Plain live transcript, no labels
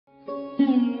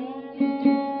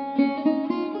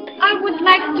would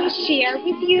like to share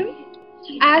with you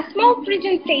a small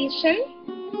presentation,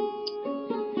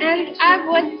 and I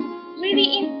was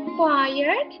really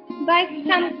inspired by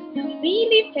some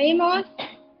really famous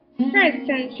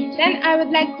persons. Then I would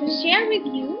like to share with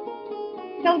you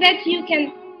so that you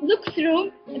can look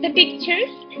through the pictures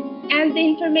and the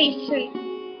information.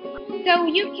 So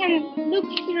you can look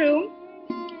through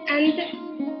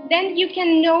and then you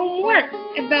can know more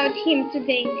about him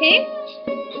today, okay?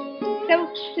 So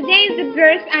today is the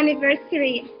birth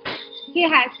anniversary he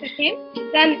has, okay?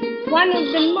 Then one of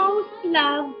the most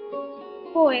loved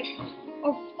poets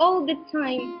of all the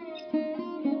time.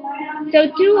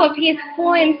 So two of his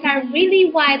poems are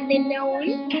really widely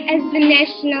known as the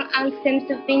national anthems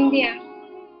of India.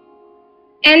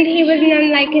 And he was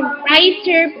known like a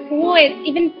writer, poet,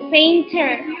 even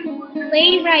painter,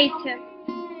 playwright,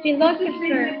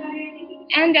 philosopher,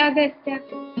 and other stuff.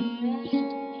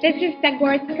 This is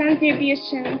Tagore's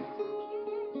contribution.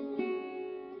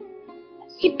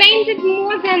 He painted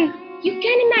more than, you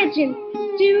can imagine,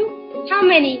 how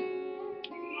many?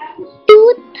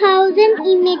 2,000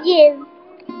 images.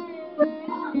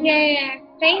 Yeah,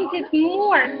 painted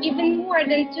more, even more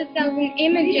than 2,000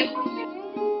 images.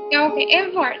 Okay,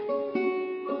 ever.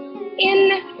 In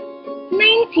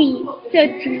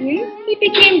 1913, he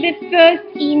became the first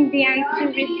Indian to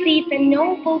receive a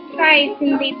Nobel Prize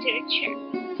in Literature.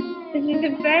 This is a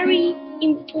very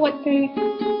important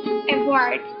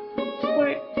award for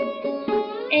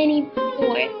any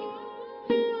poet.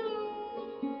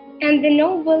 And the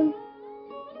Nobel,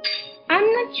 I'm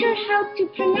not sure how to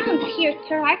pronounce here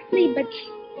correctly, but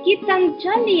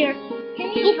Gitanjali,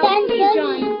 can you help me,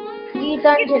 John?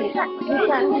 Gitanjali.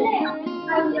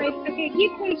 Alright, okay,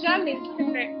 Gitanjali,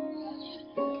 super.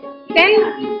 Then,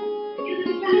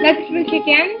 let's look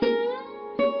again.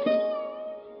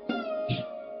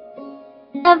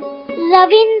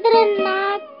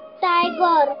 Rabindranath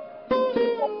Tagore.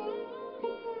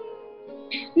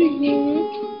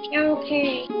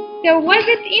 Okay. So was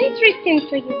it interesting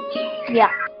for you?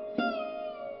 Yeah.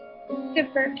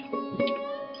 Super.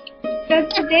 So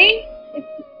today it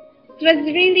was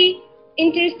really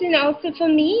interesting also for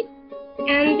me,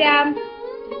 and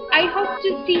I hope to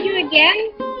see you again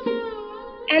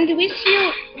and wish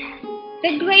you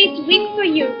the great week for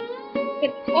you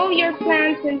with all your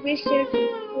plans and wishes.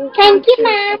 Thank you,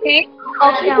 ma'am. Okay?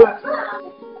 Okay.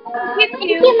 Thank you. Thank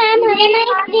you, ma'am. Have a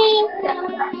nice day.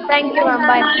 Thank you, ma'am.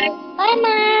 Bye. Bye,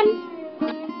 ma'am.